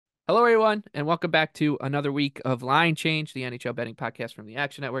Hello, everyone, and welcome back to another week of Line Change, the NHL betting podcast from the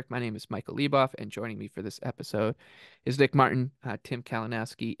Action Network. My name is Michael Leboff, and joining me for this episode is Nick Martin. Tim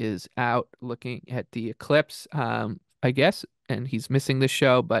Kalinowski is out looking at the eclipse, I guess, and he's missing this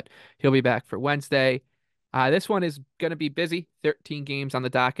show, but he'll be back for Wednesday. This one is going to be busy, 13 games on the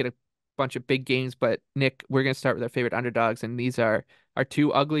docket, a bunch of big games, but Nick, we're going to start with our favorite underdogs, and these are our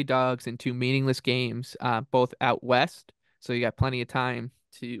two ugly dogs in two meaningless games, both out west. So you got plenty of time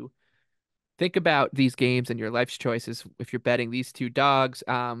to think about these games and your life's choices if you're betting these two dogs.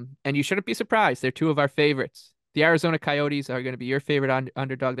 And you shouldn't be surprised. They're two of our favorites. The Arizona Coyotes are going to be your favorite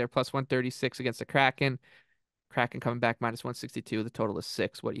underdog. They're plus 136 against the Kraken. Kraken coming back minus 162. The total is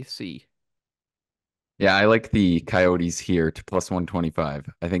 6. What do you see? Yeah, I like the Coyotes here to plus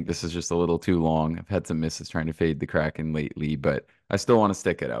 125. I think this is just a little too long. I've had some misses trying to fade the Kraken lately, but I still want to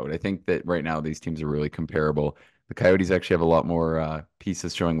stick it out. I think that right now these teams are really comparable. The Coyotes actually have a lot more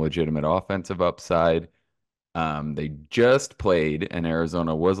pieces showing legitimate offensive upside. They just played, and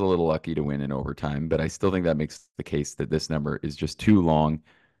Arizona was a little lucky to win in overtime, but I still think that makes the case that this number is just too long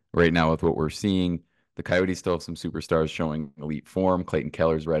right now with what we're seeing. The Coyotes still have some superstars showing elite form. Clayton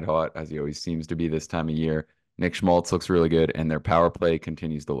Keller's red hot, as he always seems to be this time of year. Nick Schmaltz looks really good, and their power play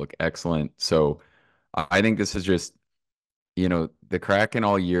continues to look excellent. So I think this is just the Kraken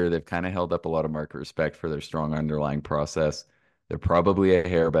all year, they've kind of held up a lot of market respect for their strong underlying process. They're probably a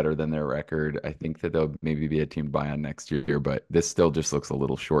hair better than their record. I think that they'll maybe be a team to buy on next year, but this still just looks a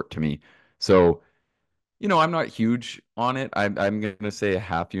little short to me. So, I'm not huge on it. I'm gonna say a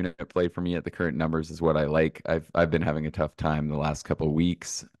half unit play for me at the current numbers is what I like. I've been having a tough time the last couple of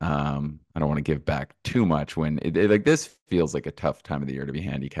weeks. I don't want to give back too much when like this feels like a tough time of the year to be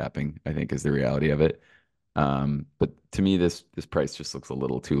handicapping, I think is the reality of it. But to me, this price just looks a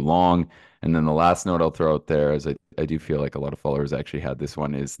little too long. And then the last note I'll throw out there is I do feel like a lot of followers actually had this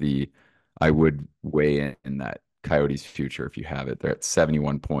one is I would weigh in that Coyotes future if you have it. They're at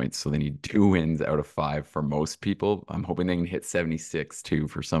 71 points, so they need 2 wins out of 5 for most people. I'm hoping they can hit 76 too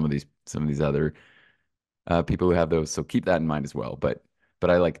for some of these other people who have those. So keep that in mind as well. But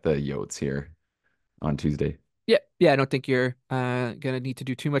I like the Yotes here on Tuesday. Yeah, I don't think you're gonna need to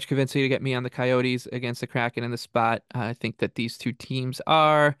do too much convincing to get me on the Coyotes against the Kraken in the spot. I think that these two teams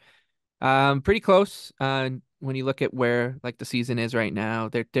are pretty close. When you look at where like the season is right now,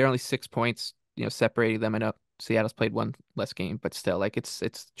 they're only 6 points, separating them. I know Seattle's played one less game, but still, like it's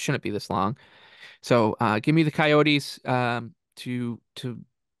shouldn't be this long. So give me the Coyotes to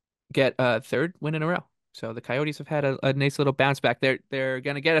get a third win in a row. So the Coyotes have had a nice little bounce back. They're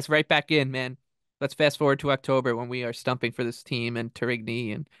gonna get us right back in, man. Let's fast forward to October when we are stumping for this team and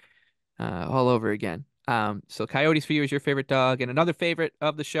Tarigny and all over again. So Coyotes for you is your favorite dog, and another favorite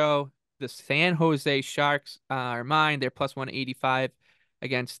of the show, the San Jose Sharks are mine. They're plus 185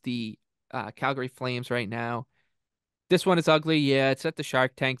 against the Calgary Flames right now. This one is ugly. Yeah, it's at the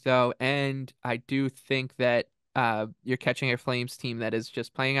Shark Tank though, and I do think that you're catching a Flames team that is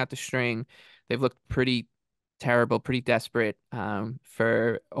just playing out the string. They've looked pretty terrible, pretty desperate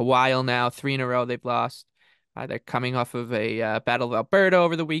for a while now. 3 in a row they've lost. They're coming off of a Battle of Alberta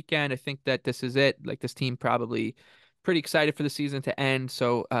over the weekend. I think that this is it. Like this team probably pretty excited for the season to end.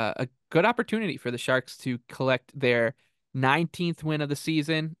 So a good opportunity for the Sharks to collect their 19th win of the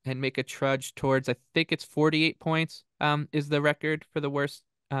season and make a trudge towards, I think it's 48 points, is the record for the worst,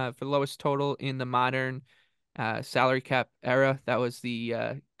 for the lowest total in the modern salary cap era. That was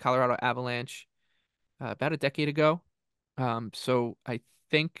the Colorado Avalanche about a decade ago. So I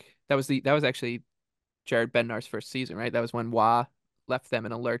think that was actually Jared Bednar's first season, right? That was when Wah left them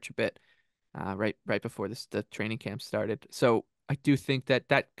in a lurch a bit, right before the training camp started. So I do think that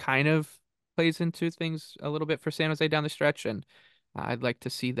that kind of plays into things a little bit for San Jose down the stretch, and I'd like to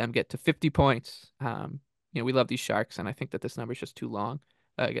see them get to 50 points. We love these Sharks, and I think that this number is just too long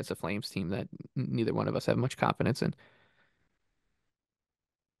against a Flames team that neither one of us have much confidence in.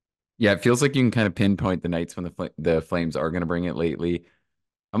 Yeah, it feels like you can kind of pinpoint the nights when the Flames are going to bring it lately.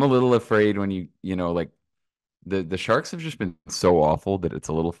 I'm a little afraid when like the Sharks have just been so awful that it's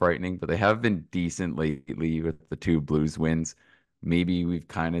a little frightening, but they have been decent lately with the two Blues wins. Maybe we've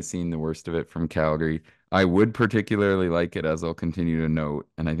kind of seen the worst of it from Calgary. I would particularly like it, as I'll continue to note,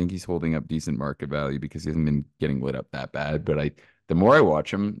 and I think he's holding up decent market value because he hasn't been getting lit up that bad. But the more I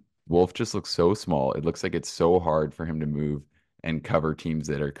watch him, Wolf just looks so small. It looks like it's so hard for him to move and cover teams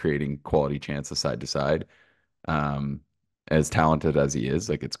that are creating quality chances side to side. Um, as talented as he is,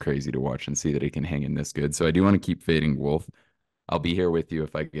 like it's crazy to watch and see that he can hang in this good. So I do want to keep fading Wolf. I'll be here with you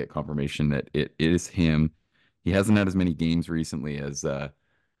if I get confirmation that it is him. He hasn't had as many games recently as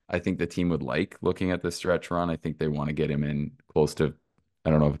I think the team would like looking at the stretch run. I think they want to get him in close to I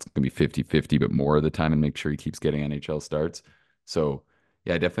don't know if it's going to be 50-50, but more of the time and make sure he keeps getting NHL starts. So,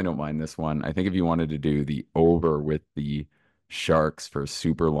 yeah, I definitely don't mind this one. I think if you wanted to do the over with the Sharks for a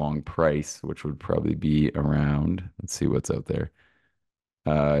super long price, which would probably be around, let's see what's out there.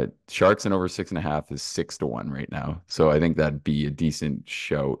 Sharks and over 6.5 is 6-1 right now. So I think that'd be a decent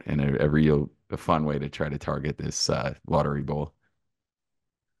shout and a real a fun way to try to target this lottery bowl.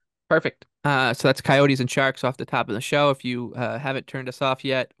 Perfect. So that's Coyotes and Sharks off the top of the show. If you haven't turned us off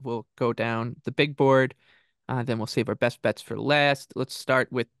yet, we'll go down the big board. Then we'll save our best bets for last. Let's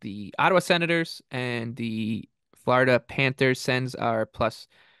start with the Ottawa Senators and the Florida Panthers. Sens are plus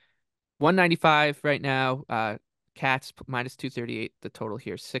 195 right now. Cats minus 238. The total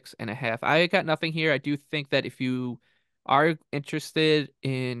here, 6.5. I got nothing here. I do think that if you are interested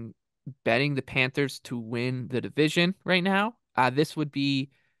in betting the Panthers to win the division right now, this would be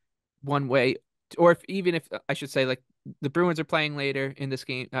one way, or if even if I should say, like, the Bruins are playing later in this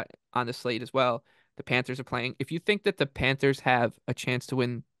game on the slate as well. The Panthers are playing. If you think that the Panthers have a chance to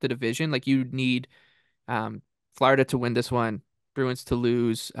win the division, like you need um, Florida to win this one, Bruins to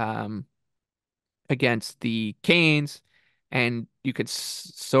lose against the Canes, and you could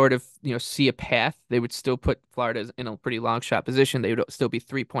sort of see a path. They would still put Florida in a pretty long shot position. They would still be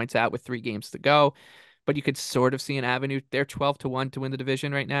 3 points out with 3 games to go, but you could sort of see an avenue. They're 12-1 to win the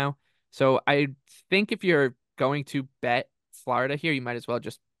division right now. So I think if you're going to bet Florida here, you might as well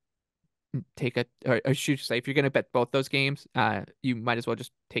just take or should say, if you're going to bet both those games, you might as well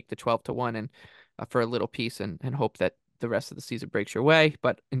just take the 12-1 and for a little piece and hope that the rest of the season breaks your way.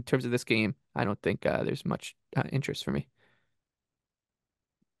 But in terms of this game, I don't think there's much interest for me.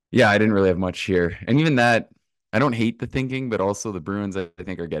 Yeah, I didn't really have much here. And even that, I don't hate the thinking, but also the Bruins, I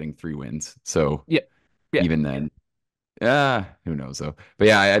think, are getting 3 wins. So Yeah, yeah. even then, who knows though. But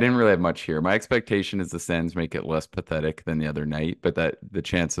yeah, I didn't really have much here. My expectation is the Sens make it less pathetic than the other night, but that the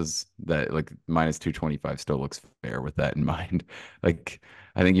chances that like minus 225 still looks fair with that in mind. Like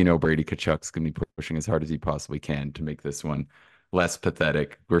I think Brady Kachuk's gonna be pushing as hard as he possibly can to make this one less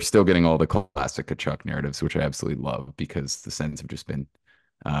pathetic. We're still getting all the classic Kachuk narratives, which I absolutely love because the Sens have just been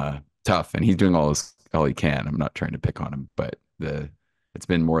tough, and he's doing all he can. I'm not trying to pick on him, but the it's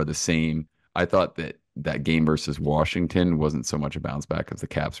been more of the same. I thought that game versus Washington wasn't so much a bounce back as the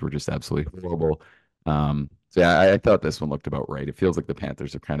Caps were just absolutely horrible. So yeah, I thought this one looked about right. It feels like the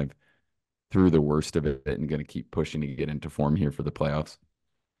Panthers are kind of through the worst of it and going to keep pushing to get into form here for the playoffs.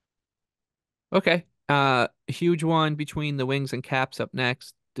 Okay. Huge one between the Wings and Caps up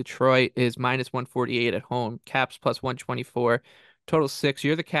next. Detroit is minus 148 at home. Caps plus 124. Total 6.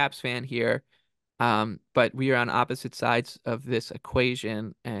 You're the Caps fan here. But we are on opposite sides of this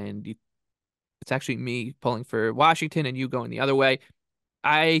equation, and it's actually me pulling for Washington and you going the other way.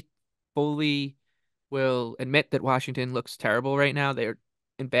 I fully will admit that Washington looks terrible right now. They're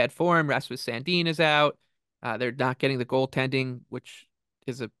in bad form. Rasmus Sandin is out. They're not getting the goaltending, which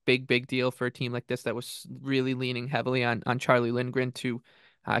is a big, big deal for a team like this that was really leaning heavily on Charlie Lindgren to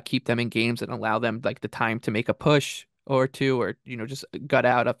keep them in games and allow them like the time to make a push or two, or just gut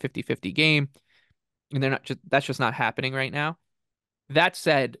out a 50-50 game. And they're not just that's just not happening right now. That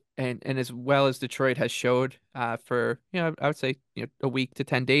said, and as well as Detroit has showed for I would say a week to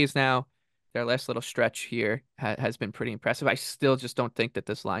 10 days now, their last little stretch here has been pretty impressive. I still just don't think that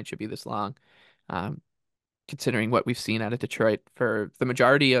this line should be this long, um, considering what we've seen out of Detroit for the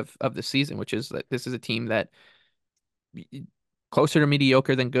majority of the season, which is that this is a team that closer to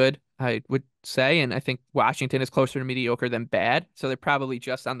mediocre than good, I would say, and I think Washington is closer to mediocre than bad. So they're probably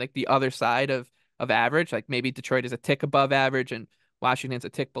just on like the other side of average. Like maybe Detroit is a tick above average and Washington's a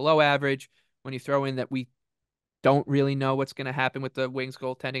tick below average. When you throw in that we don't really know what's going to happen with the Wings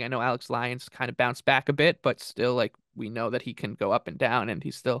goaltending. I know Alex Lyons kind of bounced back a bit, but still, like, we know that he can go up and down, and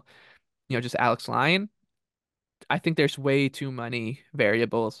he's still, just Alex Lyon. I think there's way too many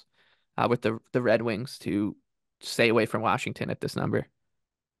variables with the Red Wings to stay away from Washington at this number.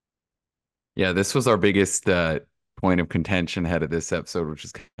 Yeah, this was our biggest point of contention ahead of this episode, which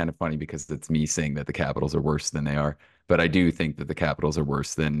is kind of funny because it's me saying that the Capitals are worse than they are. But I do think that the Capitals are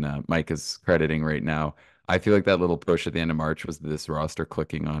worse than Mike is crediting right now. I feel like that little push at the end of March was this roster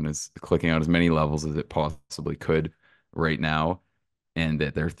clicking on as many levels as it possibly could right now, and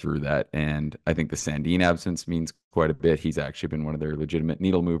that they're through that. And I think the Sandine absence means quite a bit. He's actually been one of their legitimate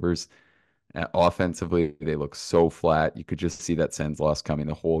needle movers. Offensively, they look so flat. You could just see that Sens loss coming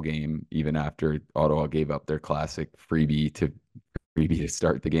the whole game, even after Ottawa gave up their classic freebie to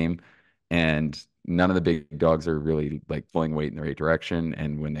start the game. And none of the big dogs are really like pulling weight in the right direction.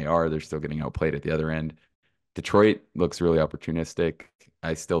 And when they are, they're still getting outplayed at the other end. Detroit looks really opportunistic.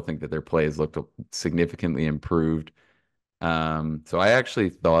 I still think that their play has looked significantly improved. So I actually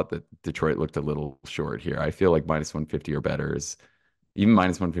thought that Detroit looked a little short here. I feel like minus 150 or better is even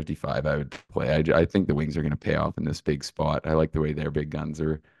minus 155 I would play. I think the Wings are going to pay off in this big spot. I like the way their big guns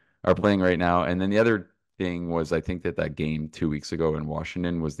are playing right now. And then the other thing was I think that that game 2 weeks ago in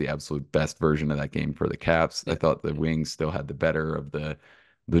Washington was the absolute best version of that game for the Caps. I Yeah. thought the Wings still had the better of the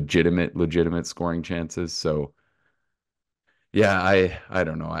legitimate scoring chances. So yeah, I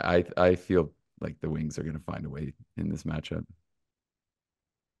don't know. I feel like the Wings are going to find a way in this matchup.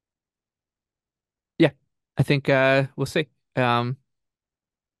 Yeah. I think we'll see. Um,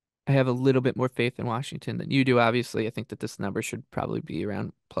 I have a little bit more faith in Washington than you do, obviously. I think that this number should probably be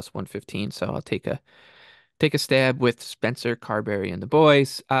around plus 115, so I'll take a stab with Spencer Carberry and the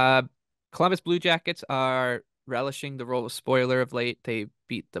boys. Columbus Blue Jackets are relishing the role of spoiler of late. They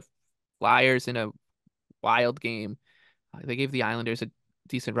beat the Flyers in a wild game. They gave the Islanders a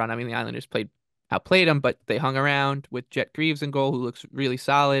decent run. I mean, the Islanders outplayed them, but they hung around with Jet Greaves in goal, who looks really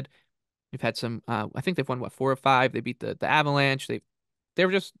solid. We've had some. I think they've won what 4 or 5. They beat the Avalanche. They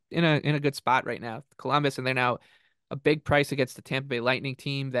were just in a good spot right now. Columbus, and they're now a big price against the Tampa Bay Lightning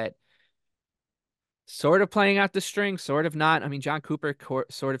team that sort of playing out the string, sort of not. I mean, John Cooper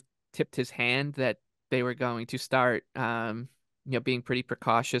sort of tipped his hand that they were going to start, being pretty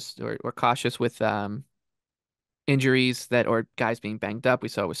precautious or cautious with injuries that or guys being banged up. We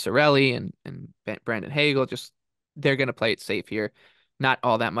saw with Sorelli and Brandon Hagel. Just they're going to play it safe here. Not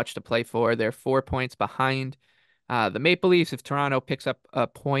all that much to play for. They're 4 points behind the Maple Leafs. If Toronto picks up a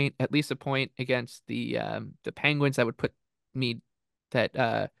point, at least a point against the Penguins, that would put me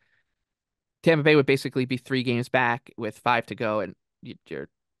that Tampa Bay would basically be 3 games back with 5 to go, and you're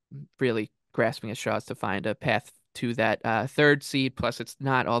really grasping at straws to find a path to that third seed. Plus, it's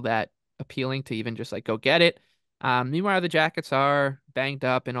not all that appealing to even just like go get it. Meanwhile, the Jackets are banged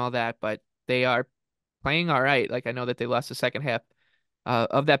up and all that, but they are playing all right. Like I know that they lost the second half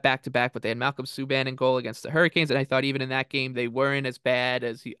of that back to back, but they had Malcolm Subban in goal against the Hurricanes, and I thought even in that game they weren't as bad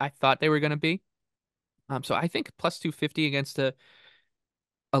as I thought they were going to be. So I think plus 250 against a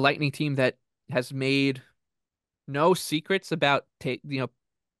Lightning team that has made no secrets about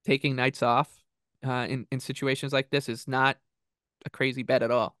taking nights off in situations like this is not a crazy bet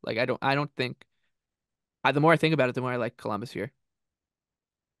at all. Like I don't think the more I think about it, the more I like Columbus here.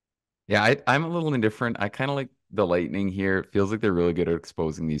 Yeah, I'm a little indifferent. I kind of like the Lightning here. It feels like they're really good at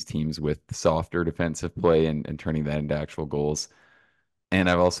exposing these teams with softer defensive play and turning that into actual goals. And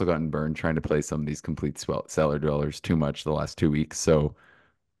I've also gotten burned trying to play some of these complete cellar dwellers too much the last 2 weeks. So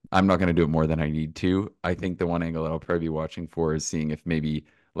I'm not going to do it more than I need to. I think the one angle that I'll probably be watching for is seeing if maybe,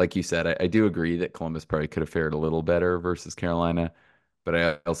 like you said, I do agree that Columbus probably could have fared a little better versus Carolina, but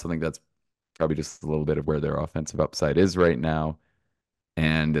I also think that's probably just a little bit of where their offensive upside is right now.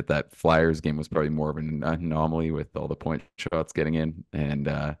 And that Flyers game was probably more of an anomaly with all the point shots getting in.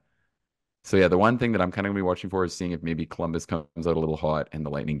 And so, yeah, the one thing that I'm kind of going to be watching for is seeing if maybe Columbus comes out a little hot and the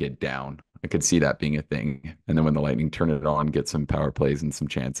Lightning get down. I could see that being a thing. And then when the Lightning turn it on, get some power plays and some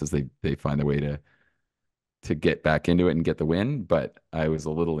chances, they find a way to get back into it and get the win. But I was a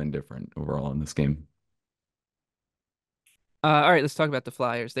little indifferent overall in this game. All right, let's talk about the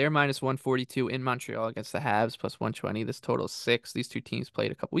Flyers. They're minus 142 in Montreal against the Habs, plus 120. This total is 6. These two teams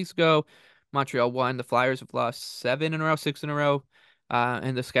played a couple weeks ago. Montreal won. The Flyers have lost 7 in a row, 6 in a row.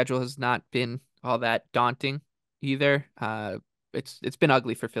 And the schedule has not been all that daunting either. It's been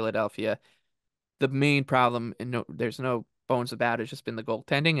ugly for Philadelphia. The main problem, and there's no bones about it, has just been the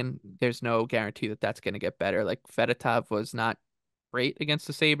goaltending, and there's no guarantee that that's going to get better. Like Fedotov was not great against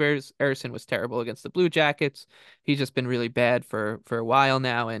the Sabres. Erison was terrible against the Blue Jackets. He's just been really bad for a while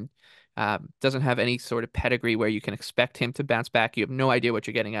now, and doesn't have any sort of pedigree where you can expect him to bounce back. You have no idea what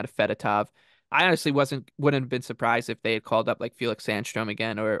you're getting out of Fedotov. I honestly wouldn't have been surprised if they had called up like Felix Sandstrom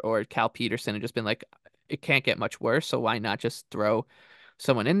again or Cal Peterson and just been like, it can't get much worse, so why not just throw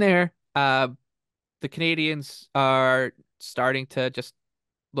someone in there? The Canadians are starting to just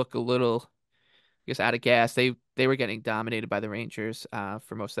look a little, I guess, out of gas. They were getting dominated by the Rangers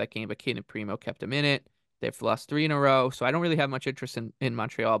for most of that game, but Caden Primo kept them in it. They've lost 3 in a row, so I don't really have much interest in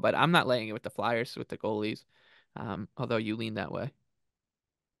Montreal, but I'm not laying it with the Flyers with the goalies, although you lean that way.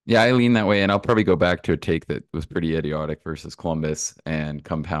 Yeah, I lean that way, and I'll probably go back to a take that was pretty idiotic versus Columbus and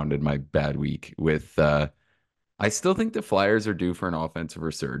compounded my bad week with I still think the Flyers are due for an offensive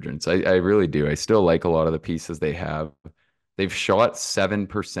resurgence. I really do. I still like a lot of the pieces they have. They've shot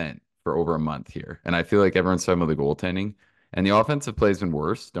 7% for over a month here. And I feel like everyone's talking about the goaltending. And the offensive play has been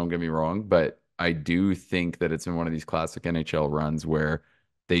worse, don't get me wrong. But I do think that it's in one of these classic NHL runs where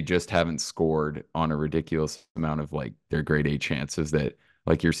they just haven't scored on a ridiculous amount of like their grade A chances that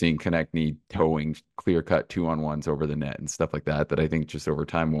Like you're seeing Konechny towing clear cut 2-on-1s over the net and stuff like that, that I think just over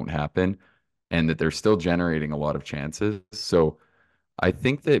time won't happen, and that they're still generating a lot of chances. So I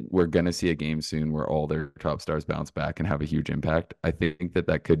think that we're going to see a game soon where all their top stars bounce back and have a huge impact. I think that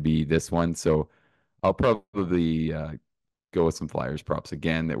that could be this one. So I'll probably go with some Flyers props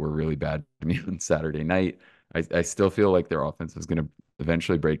again that were really bad to me on Saturday night. I still feel like their offense is going to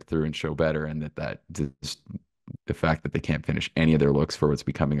eventually break through and show better, and that just the fact that they can't finish any of their looks for what's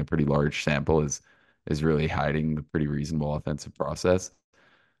becoming a pretty large sample is really hiding the pretty reasonable offensive process.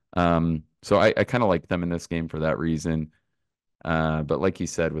 So I kind of like them in this game for that reason. But like you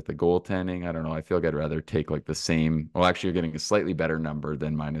said, with the goaltending, I don't know. I feel like I'd rather take like the same. Well, actually, you're getting a slightly better number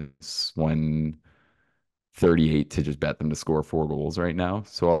than -138 to just bet them to score 4 goals right now.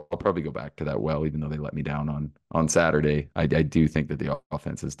 So I'll probably go back to that well, even though they let me down on Saturday. I do think that the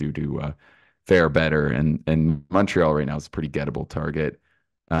offenses do fare better, and Montreal right now is a pretty gettable target.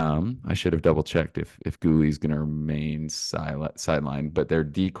 I should have double checked if Gooley's going to remain sidelined, but their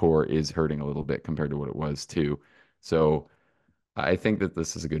decor is hurting a little bit compared to what it was too. So I think that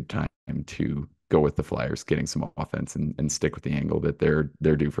this is a good time to go with the Flyers getting some offense and stick with the angle that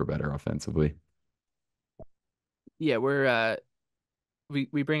they're due for better offensively. Yeah,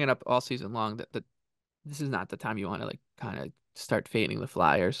 we bring it up all season long that this is not the time you want to like kind of start fading the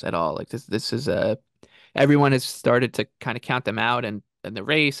Flyers at all. Like this is everyone has started to kind of count them out and the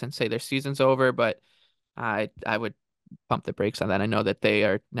race and say their season's over, but I would pump the brakes on that. I know that they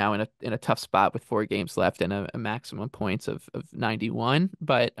are now in a tough spot with 4 games left and a maximum points of 91,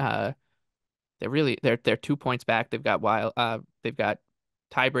 but they're 2 points back. They've got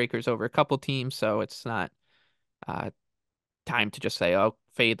tiebreakers over a couple teams, so it's not uh time to just say, oh,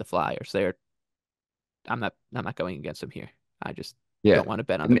 fade the Flyers. I'm not going against them here. I just Yeah. don't want to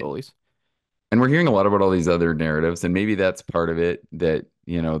bet on the And goalies. and we're hearing a lot about all these other narratives, and maybe that's part of it, that,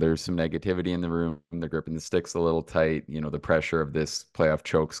 there's some negativity in the room. They're gripping the sticks a little tight. The pressure of this playoff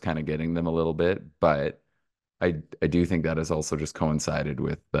choke's kind of getting them a little bit. But I do think that has also just coincided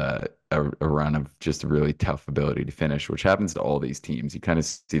with a run of just a really tough ability to finish, which happens to all these teams. You kind of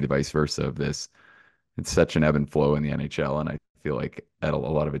see the vice versa of this. It's such an ebb and flow in the NHL, and I feel like a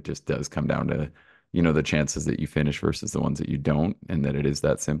lot of it just does come down to, the chances that you finish versus the ones that you don't, and that it is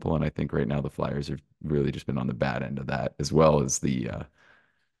that simple. And I think right now the Flyers have really just been on the bad end of that, as well as the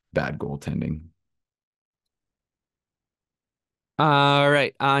bad goaltending. All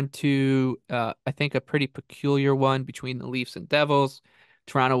right, on to I think a pretty peculiar one between the Leafs and Devils.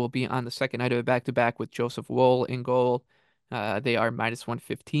 Toronto will be on the second night of a back-to-back with Joseph Woll in goal. They are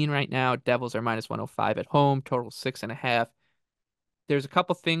 -115 right now. Devils are -105 at home. Total 6.5. There's a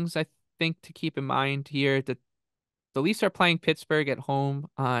couple things I think to keep in mind here. That the Leafs are playing Pittsburgh at home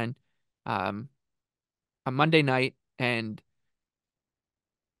um, on Monday night, and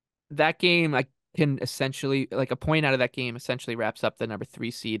that game I can essentially like a point out of that game essentially wraps up the number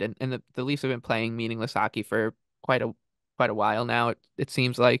 3 seed, and the Leafs have been playing meaningless hockey for quite a while now. It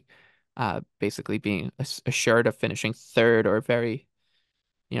seems like basically being assured of finishing third or very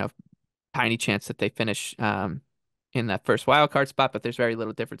you know tiny chance that they finish in that first wild card spot, but there's very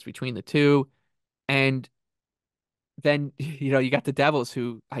little difference between the two. And then you got the Devils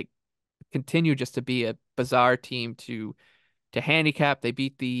who like continue just to be a bizarre team to handicap. They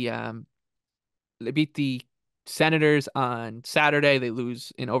beat the Senators on Saturday. They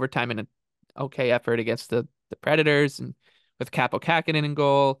lose in overtime in an okay effort against the Predators and with Capo Kakinen in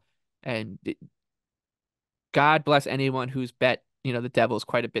goal. And God bless anyone who's bet, the Devils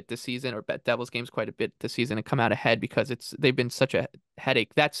quite a bit this season or bet Devils games quite a bit this season and come out ahead because they've been such a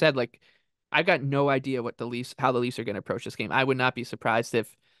headache. That said, like I've got no idea how the Leafs are going to approach this game. I would not be surprised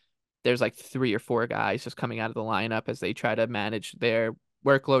if there's like 3 or 4 guys just coming out of the lineup as they try to manage their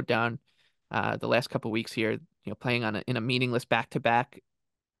workload down the last couple weeks here. Playing in a meaningless back-to-back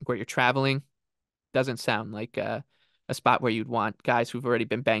where you're traveling doesn't sound like a spot where you'd want guys who've already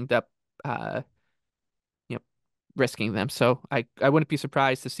been banged up, uh, you know, risking them. So I wouldn't be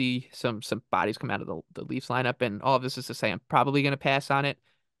surprised to see some bodies come out of the Leafs lineup. And all of this is to say I'm probably going to pass on it.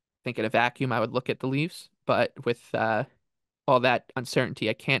 I think in a vacuum I would look at the Leafs, but with all that uncertainty,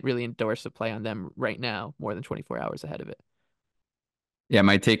 I can't really endorse a play on them right now more than 24 hours ahead of it. Yeah,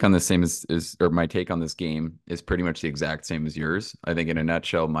 my take on the same or my take on this game is pretty much the exact same as yours. I think in a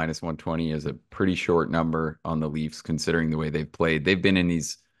nutshell, -120 is a pretty short number on the Leafs considering the way they've played. They've been in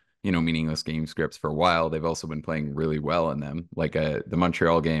these, meaningless game scripts for a while. They've also been playing really well in them. Like the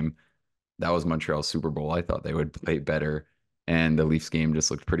Montreal game, that was Montreal's Super Bowl. I thought they would play better. And the Leafs game just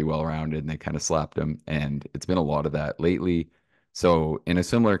looked pretty well rounded and they kind of slapped them. And it's been a lot of that lately. So in a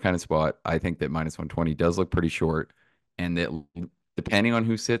similar kind of spot, I think that -120 does look pretty short, and that depending on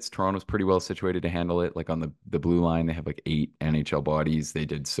who sits, Toronto's pretty well situated to handle it. Like on the blue line, they have like 8 NHL bodies. They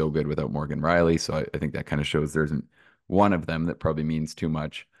did so good without Morgan Riley, so I think that kind of shows there isn't one of them that probably means too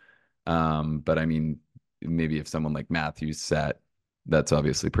much. But I mean, maybe if someone like Matthews sat, that's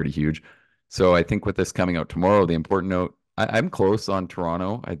obviously pretty huge. So I think with this coming out tomorrow, the important note, I'm close on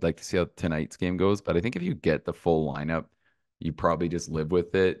Toronto. I'd like to see how tonight's game goes, but I think if you get the full lineup, you probably just live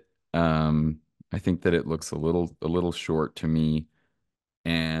with it. I think that it looks a little short to me.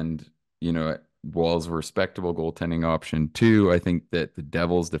 And, Wall's a respectable goaltending option too. I think that the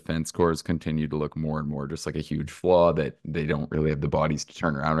Devils' defense cores continue to look more and more just like a huge flaw that they don't really have the bodies to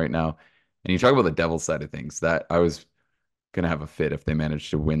turn around right now. And you talk about the Devils side of things, that I was gonna have a fit if they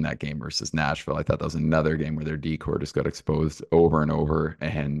managed to win that game versus Nashville. I thought that was another game where their decor just got exposed over and over,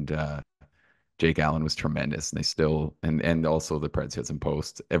 and Jake Allen was tremendous, and they still and also the Preds hit some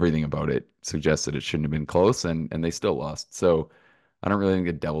posts. Everything about it suggested it shouldn't have been close, and they still lost. So I don't really think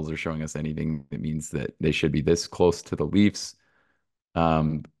the Devils are showing us anything that means that they should be this close to the Leafs.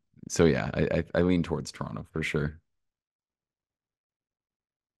 Um, so yeah, I lean towards Toronto for sure.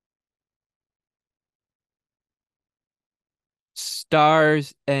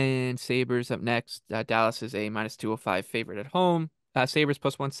 Stars and Sabres up next. Dallas is a minus 205 favorite at home. Sabres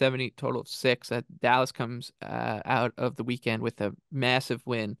plus 170, total of six. Dallas comes out of the weekend with a massive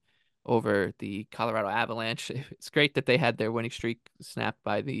win over the Colorado Avalanche. It's great that they had their winning streak snapped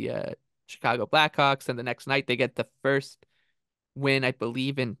by the Chicago Blackhawks, and the next night they get the first win, I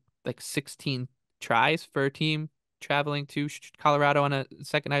believe, in like 16 tries for a team traveling to Colorado on a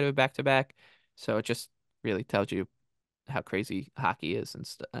second night of a back-to-back. So it just really tells you how crazy hockey is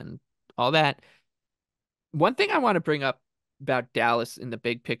and all that. One thing I want to bring up about Dallas in the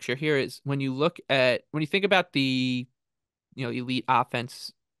big picture here is when you think about the elite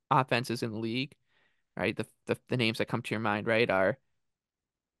offenses in the league, right? The names that come to your mind, right, are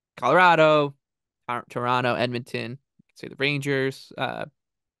Colorado, Toronto, Edmonton, you could say the Rangers,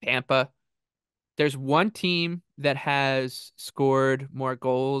 Tampa. There's one team that has scored more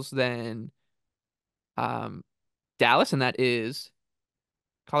goals than um, Dallas, and that is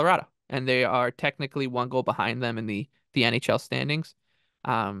Colorado, and they are technically one goal behind them in the NHL standings.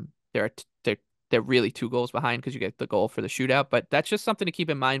 They're really two goals behind because you get the goal for the shootout, but that's just something to keep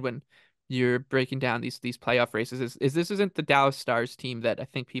in mind when you're breaking down these playoff races. Is this isn't the Dallas Stars team that I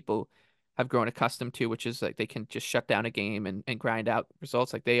think people have grown accustomed to, which is like they can just shut down a game and grind out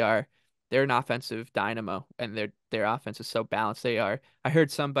results. Like they're an offensive dynamo, and their offense is so balanced. They are. I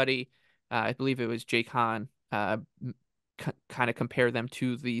heard somebody, I believe it was Jake Hahn, kind of compare them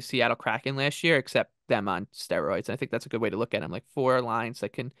to the Seattle Kraken last year, except them on steroids. And I think that's a good way to look at them, like four lines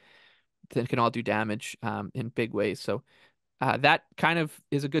that can all do damage in big ways. So that kind of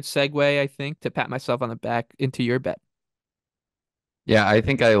is a good segue, I think, to pat myself on the back into your bet. Yeah, I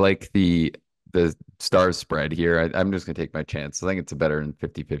think I like the Stars spread here. I'm just gonna take my chance. I think it's a better than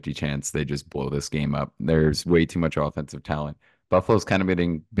 50-50 chance they just blow this game up. There's way too much offensive talent. Buffalo's kind of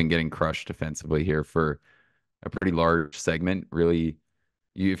been getting crushed defensively here for a pretty large segment. Really,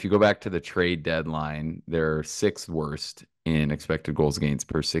 if you go back to the trade deadline, they're sixth worst in expected goals against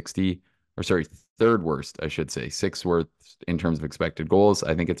per 60, or sorry, third worst, I should say, sixth worst in terms of expected goals.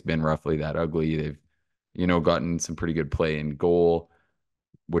 I think it's been roughly that ugly. They've, gotten some pretty good play in goal,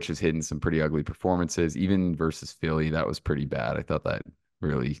 which has hidden some pretty ugly performances. Even versus Philly, that was pretty bad. I thought that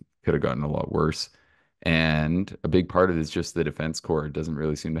really could have gotten a lot worse. And a big part of it is just the defense core doesn't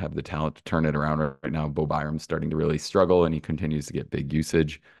really seem to have the talent to turn it around right now. Bo Byram's starting to really struggle, and he continues to get big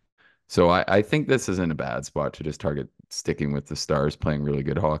usage. So I think this isn't a bad spot to just target sticking with the Stars playing really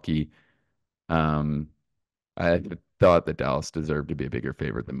good hockey. Um, I thought that Dallas deserved to be a bigger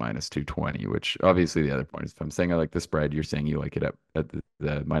favorite than minus 220, which obviously the other point is if I'm saying I like the spread, you're saying you like it at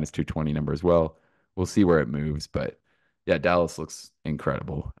the minus 220 number as well. We'll see where it moves. But yeah, Dallas looks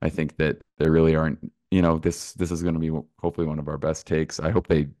incredible. I think that there really aren't, this is going to be hopefully one of our best takes. I hope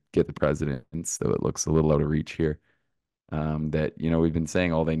they get the presidents, though it looks a little out of reach here. That, we've been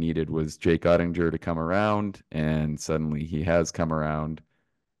saying all they needed was Jake Ottinger to come around, and suddenly he has come around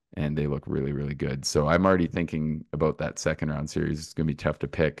and they look really, really good. So I'm already thinking about that second round series. It's going to be tough to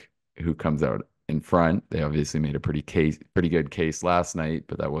pick who comes out in front. They obviously made a pretty good case last night,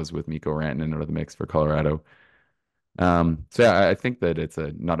 but that was with Mikko Rantanen out of the mix for Colorado. So yeah, I think that it's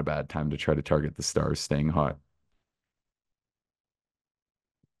not a bad time to try to target the Stars staying hot.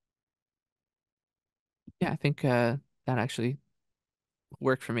 Yeah, I think that actually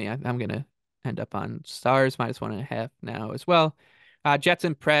worked for me. I'm gonna end up on Stars minus 1.5 now as well. Jets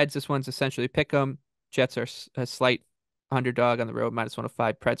and Preds. This one's essentially pick 'em. Jets are a slight underdog on the road, minus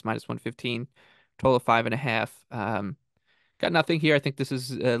 105. Preds minus 115. Total of 5.5. Got nothing here. I think this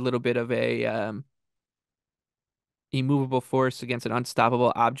is a little bit of a immovable force against an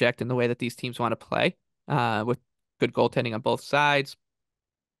unstoppable object in the way that these teams want to play. With good goaltending on both sides,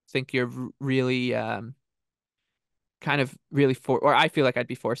 think you're really kind of really or I feel like I'd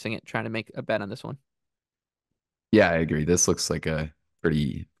be forcing it, trying to make a bet on this one. Yeah, I agree. This looks like a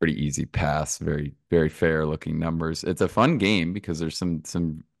pretty easy pass. Very fair looking numbers. It's a fun game because there's some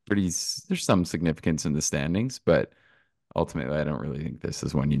there's some significance in the standings, but ultimately I don't really think this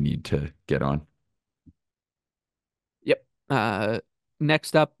is one you need to get on. Yep.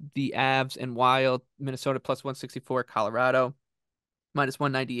 Next up, the Avs and Wild, Minnesota plus 164, Colorado minus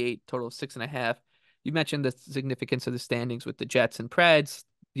 198, total of 6.5. You mentioned the significance of the standings with the Jets and Preds.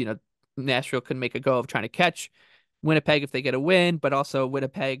 You know, Nashville could make a go of trying to catch Winnipeg if they get a win, but also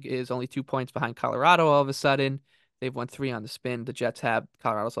Winnipeg is only 2 points behind Colorado all of a sudden. They've won three on the spin. The Jets have.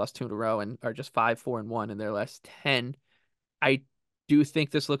 Colorado's lost two in a row and are just 5-4-1 in their last 10. I do think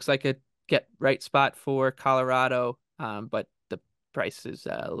this looks like a get right spot for Colorado, but the price is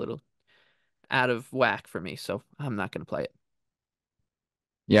a little out of whack for me, so I'm not going to play it.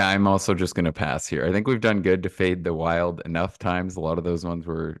 Yeah, I'm also just going to pass here. I think we've done good to fade the Wild enough times. A lot of those ones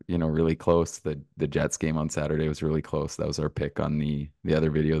were, really close. The Jets game on Saturday was really close. That was our pick on the other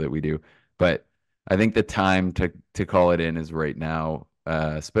video that we do. But I think the time to call it in is right now,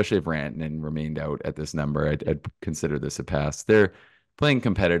 especially if Rantanen remained out at this number. I'd consider this a pass. They're playing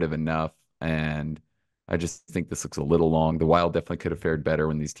competitive enough, and I just think this looks a little long. The Wild definitely could have fared better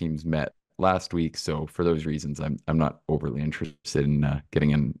when these teams met last week. So for those reasons, I'm not overly interested in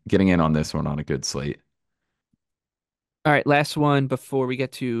getting in on this one on a good slate. All right, last one before we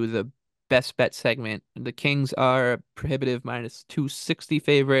get to the best bet segment. The Kings are a prohibitive minus 260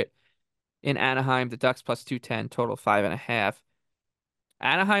 favorite in Anaheim. The Ducks plus 210, total 5.5.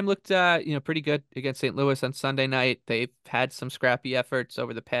 Anaheim looked pretty good against St. Louis on Sunday night. They've had some scrappy efforts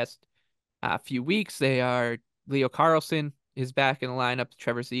over the past few weeks. They are Leo Carlson is back in the lineup.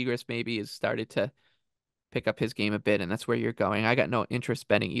 Trevor Zegras maybe has started to pick up his game a bit, and that's where you're going. I got no interest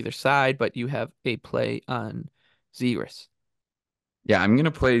betting either side, but you have a play on Zegras. Yeah, I'm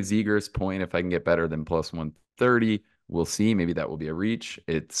gonna play Zegers point if I can get better than plus 130. We'll see. Maybe that will be a reach.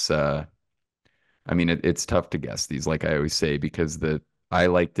 It's tough to guess these, like I always say, because the I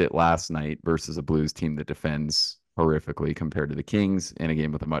liked it last night versus a Blues team that defends horrifically compared to the Kings in a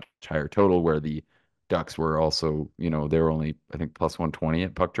game with a much higher total, where the Ducks were also, they were only I think plus 120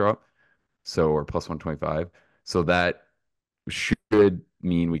 at puck drop, or plus 125. So that should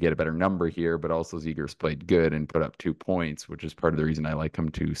mean we get a better number here, but also Zegers played good and put up 2 points, which is part of the reason I like him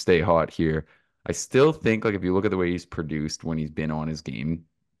to stay hot here. I still think, like, if you look at the way he's produced when he's been on his game,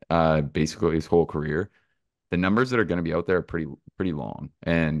 basically his whole career, the numbers that are going to be out there are pretty long.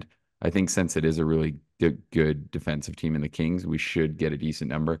 And I think since it is a really good defensive team in the Kings, we should get a decent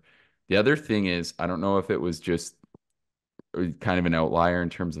number. The other thing is, I don't know if it was just kind of an outlier in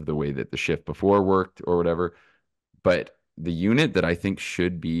terms of the way that the shift before worked or whatever, but the unit that I think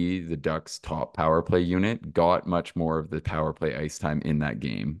should be the Ducks' top power play unit got much more of the power play ice time in that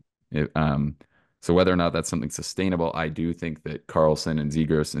game. So whether or not that's something sustainable, I do think that Carlson and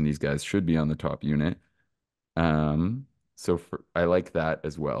Zegras and these guys should be on the top unit. I like that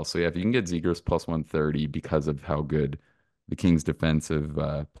as well. So yeah, if you can get Zegras plus 130 because of how good the Kings' defensive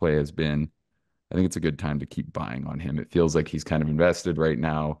play has been, I think it's a good time to keep buying on him. It feels like he's kind of invested right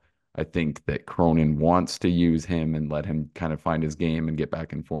now. I think that Cronin wants to use him and let him kind of find his game and get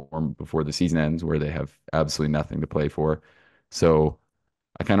back in form before the season ends, where they have absolutely nothing to play for. So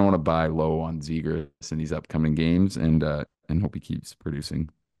I kind of want to buy low on Zegras in these upcoming games and hope he keeps producing.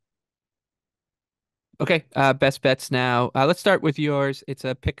 Okay, best bets now. Let's start with yours. It's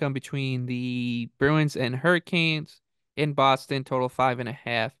a pick 'em between the Bruins and Hurricanes in Boston, total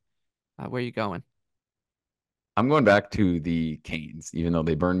 5.5. Where you going? I'm going back to the Canes, even though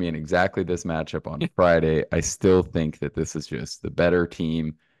they burned me in exactly this matchup on Friday. I still think that this is just the better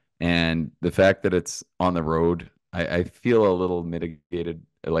team. And the fact that it's on the road, I feel a little mitigated.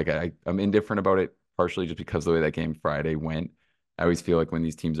 Like I'm indifferent about it, partially just because of the way that game Friday went. I always feel like when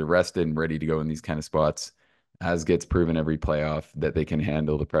these teams are rested and ready to go in these kind of spots, as gets proven every playoff, that they can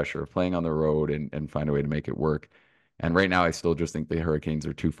handle the pressure of playing on the road and find a way to make it work. And right now, I still just think the Hurricanes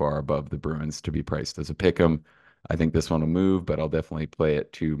are too far above the Bruins to be priced as a pick 'em. I think this one will move, but I'll definitely play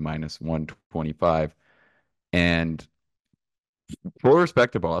it to minus 125. And full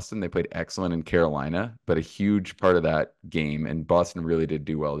respect to Boston, they played excellent in Carolina, but a huge part of that game, and Boston really did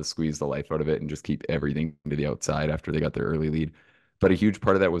do well to squeeze the life out of it and just keep everything to the outside after they got their early lead. But a huge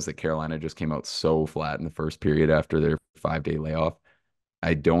part of that was that Carolina just came out so flat in the first period after their 5-day layoff.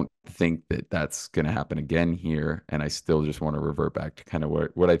 I don't think that that's going to happen again here. And I still just want to revert back to kind of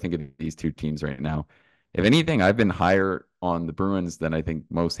what I think of these two teams right now. If anything, I've been higher on the Bruins than I think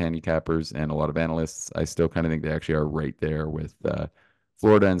most handicappers and a lot of analysts. I still kind of think they actually are right there with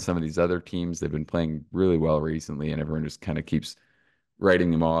Florida and some of these other teams. They've been playing really well recently, and everyone just kind of keeps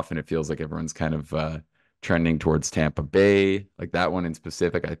writing them off, and it feels like everyone's kind of trending towards Tampa Bay, like that one in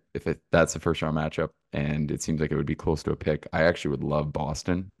specific. That's the first round matchup, and it seems like it would be close to a pick. I actually would love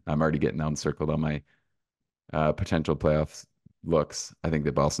Boston. I'm already getting down circled on my potential playoffs looks. I think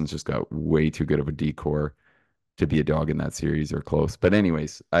that Boston's just got way too good of a decor to be a dog in that series or close. But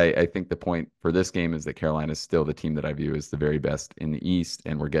anyways, I think the point for this game is that Carolina is still the team that I view as the very best in the East,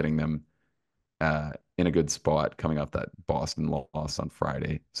 and we're getting them in a good spot coming off that Boston loss on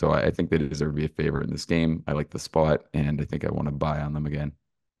Friday. So I think they deserve to be a favorite in this game. I like the spot, and I think I want to buy on them again.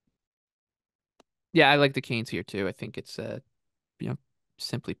 Yeah, I like the Canes here too. I think it's you know,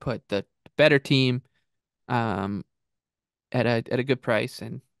 simply put, the better team um at a good price,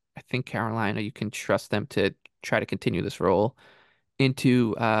 and I think Carolina, you can trust them to try to continue this role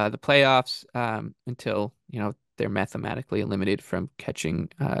into the playoffs until, they're mathematically eliminated from catching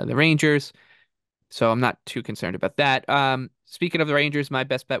the Rangers. So I'm not too concerned about that. Speaking of the Rangers, my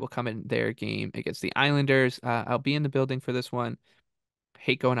best bet will come in their game against the Islanders. I'll be in the building for this one.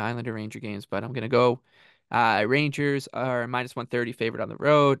 Hate going to Islander Ranger games, but I'm gonna go. Rangers are minus 130 favorite on the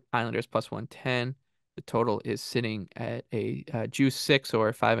road. Islanders plus 110. The total is sitting at a juice 6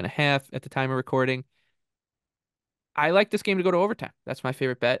 or 5.5 at the time of recording. I like this game to go to overtime. That's my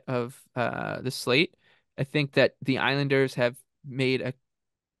favorite bet of the slate. I think that the Islanders have made a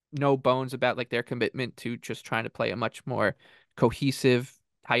no bones about like their commitment to just trying to play a much more cohesive,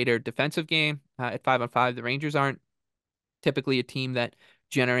 tighter defensive game at 5-on-5. The Rangers aren't typically a team that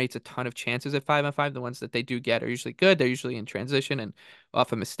generates a ton of chances at 5-on-5. The ones that they do get are usually good. They're usually in transition and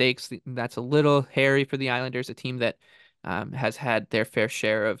off of mistakes. That's a little hairy for the Islanders, a team that has had their fair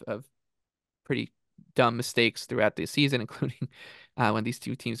share of pretty dumb mistakes throughout the season, including when these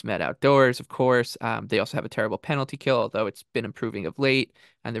two teams met outdoors, of course. They also have a terrible penalty kill, although it's been improving of late,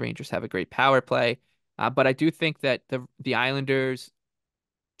 and the Rangers have a great power play. But I do think that the Islanders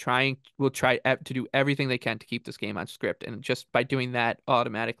will try to do everything they can to keep this game on script, and just by doing that,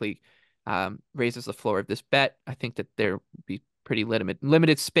 automatically raises the floor of this bet. I think that there will be pretty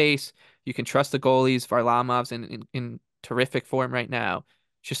limited space. You can trust the goalies. Varlamov's in terrific form right now.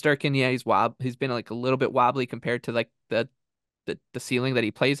 Shesterkin, yeah, he's been like a little bit wobbly compared to like the ceiling that he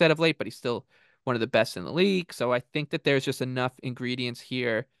plays at of late, but he's still one of the best in the league. So I think that there's just enough ingredients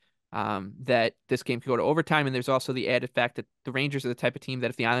here that this game could go to overtime. And there's also the added fact that the Rangers are the type of team that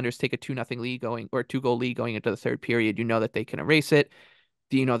if the Islanders take a 2-0 lead going or a 2-goal lead going into the third period, you know that they can erase it.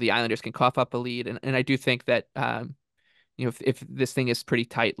 The Islanders can cough up a lead. And I do think that if this thing is pretty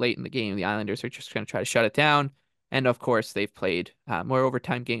tight late in the game, the Islanders are just going to try to shut it down. And of course, they've played more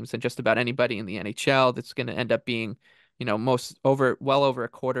overtime games than just about anybody in the NHL. That's going to end up being, well over a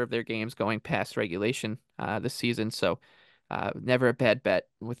quarter of their games going past regulation this season. So, never a bad bet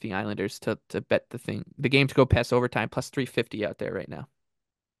with the Islanders to bet the game to go past overtime plus 350 out there right now.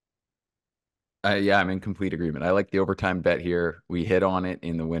 Yeah, I'm in complete agreement. I like the overtime bet here. We hit on it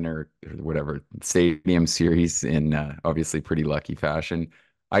in the winter, or whatever, stadium series in obviously pretty lucky fashion.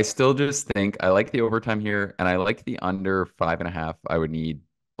 I still just think I like the overtime here, and I like the under 5.5. I would need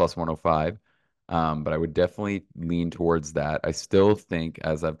plus 105. But I would definitely lean towards that. I still think,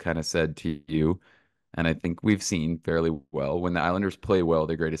 as I've kind of said to you, and I think we've seen fairly well when the Islanders play well,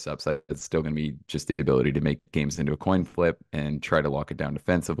 their greatest upside is still going to be just the ability to make games into a coin flip and try to lock it down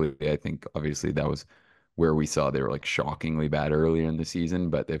defensively. I think obviously that was where we saw they were like shockingly bad earlier in the season,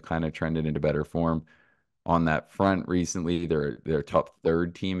 but they've kind of trended into better form on that front recently. They're top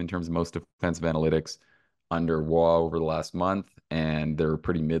third team in terms of most defensive analytics under Waugh over the last month, and they're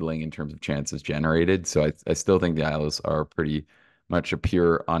pretty middling in terms of chances generated. So I still think the Isles are pretty much a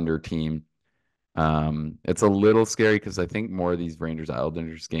pure under team. It's a little scary because I think more of these Rangers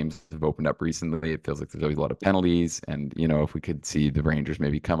Islanders games have opened up recently. It feels like there's always a lot of penalties, and if we could see the Rangers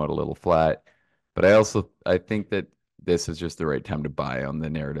maybe come out a little flat. But I think that this is just the right time to buy on the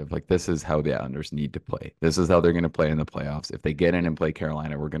narrative. Like this is how the Islanders need to play. This is how they're going to play in the playoffs. If they get in and play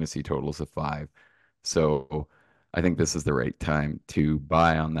Carolina, we're going to see totals of 5. So I think this is the right time to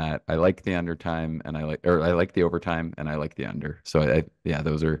buy on that. I like the undertime, and I like the overtime, and I like the under. So yeah,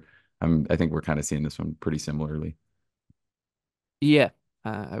 those are. I think we're kind of seeing this one pretty similarly. Yeah,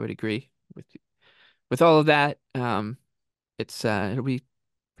 I would agree with all of that. It'll be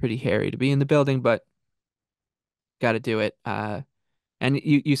pretty hairy to be in the building, but got to do it. And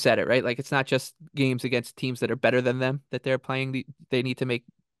you said it, right? Like it's not just games against teams that are better than them that they're playing. They need to make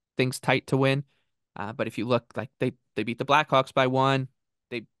things tight to win. But if you look, like they beat the Blackhawks by one.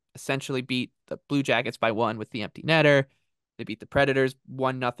 They essentially beat the Blue Jackets by one with the empty netter. They beat the Predators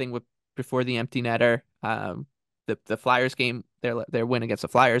 1-0 with before the empty netter. The Flyers game, their win against the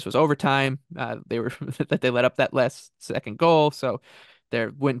Flyers was overtime. They were that they let up that last second goal. So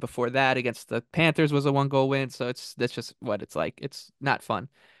their win before that against the Panthers was a 1-goal win. So that's just what it's like. It's not fun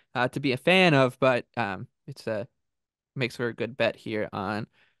to be a fan of, but it's a makes for a good bet here on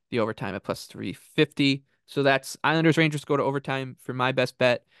the overtime at plus 350. So that's Islanders Rangers go to overtime for my best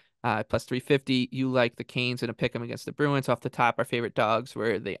bet. Plus 350. You like the Canes and a pick 'em against the Bruins. Off the top, our favorite dogs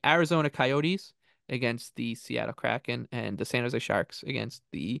were the Arizona Coyotes against the Seattle Kraken and the San Jose Sharks against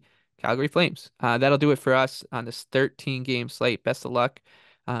the Calgary Flames. That'll do it for us on this 13 game slate. Best of luck.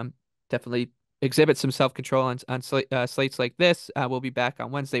 Um, Definitely exhibit some self control on slates like this. We'll be back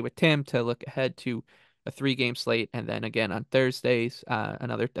on Wednesday with Tim to look ahead to a 3 game slate, and then again on Thursdays,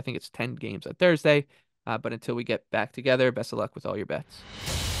 another, I think it's 10 games on Thursday. But until we get back together, best of luck with all your bets.